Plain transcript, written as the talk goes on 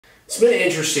It's been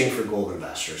interesting for gold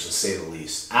investors, to say the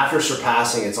least. After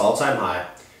surpassing its all-time high,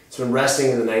 it's been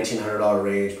resting in the $1,900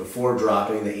 range before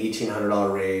dropping in the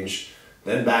 $1,800 range,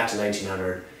 then back to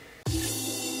 $1,900.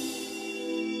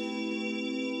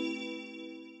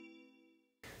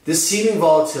 This seeming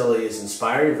volatility is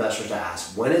inspiring investors to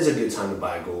ask, when is a good time to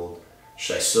buy gold?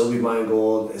 Should I still be buying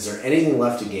gold? Is there anything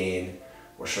left to gain?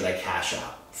 Or should I cash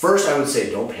out? First, I would say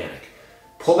don't panic.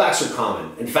 Pullbacks are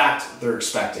common. In fact, they're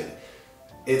expected.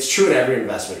 It's true in every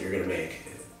investment you're going to make.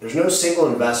 There's no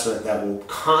single investment that will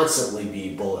constantly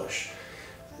be bullish.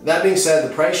 That being said,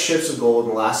 the price shifts of gold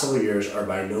in the last several years are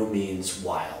by no means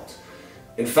wild.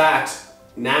 In fact,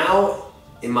 now,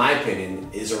 in my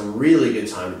opinion, is a really good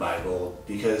time to buy gold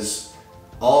because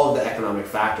all of the economic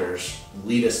factors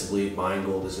lead us to believe buying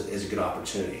gold is a good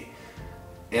opportunity.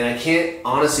 And I can't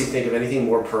honestly think of anything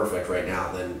more perfect right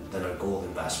now than a gold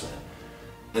investment.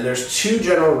 And there's two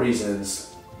general reasons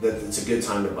that it's a good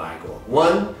time to buy gold.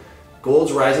 One,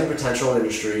 gold's rising potential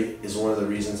industry is one of the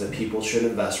reasons that people should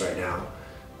invest right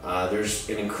now. There's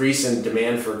an increase in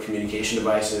demand for communication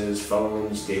devices,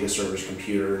 phones, data servers,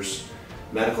 computers,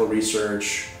 medical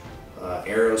research,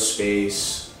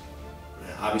 aerospace.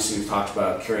 Obviously, we've talked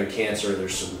about curing cancer.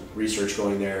 There's some research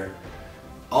going there.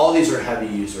 All these are heavy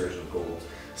users of gold.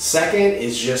 Second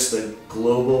is just the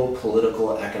global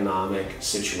political economic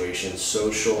situation,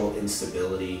 social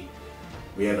instability.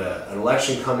 We have an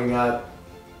election coming up.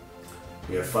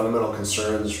 We have fundamental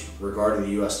concerns regarding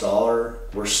the US dollar.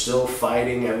 We're still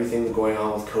fighting everything going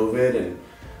on with COVID and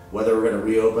whether we're going to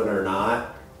reopen or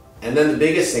not. And then the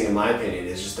biggest thing, in my opinion,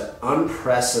 is just the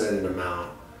unprecedented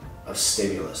amount of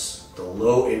stimulus, the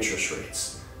low interest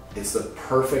rates. It's the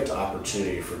perfect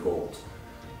opportunity for gold.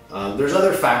 There's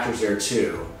other factors there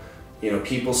too. You know,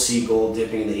 people see gold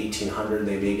dipping in the 1800,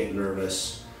 they may get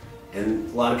nervous. And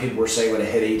a lot of people were saying when it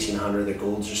hit 1800 that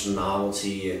gold's just a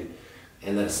novelty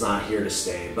and that it's not here to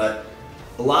stay. But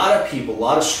a lot of people, a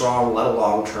lot of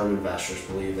long-term investors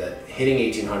believe that hitting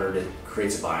 1800 it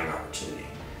creates a buying opportunity.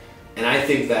 And I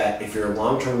think that if you're a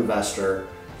long-term investor,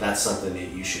 that's something that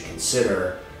you should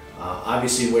consider.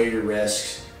 Obviously weigh your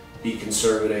risks, be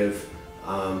conservative,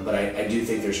 but I do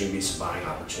think there's going to be some buying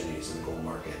opportunities in the gold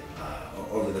market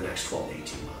over the next 12 to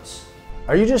 18 months.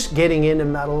 Are you just getting into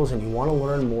metals and you want to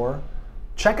learn more?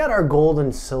 Check out our gold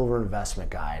and silver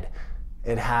investment guide.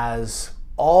 It has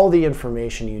all the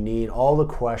information you need, all the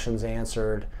questions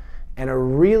answered, and a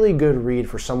really good read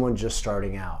for someone just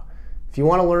starting out. If you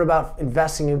want to learn about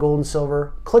investing in gold and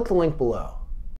silver, click the link below.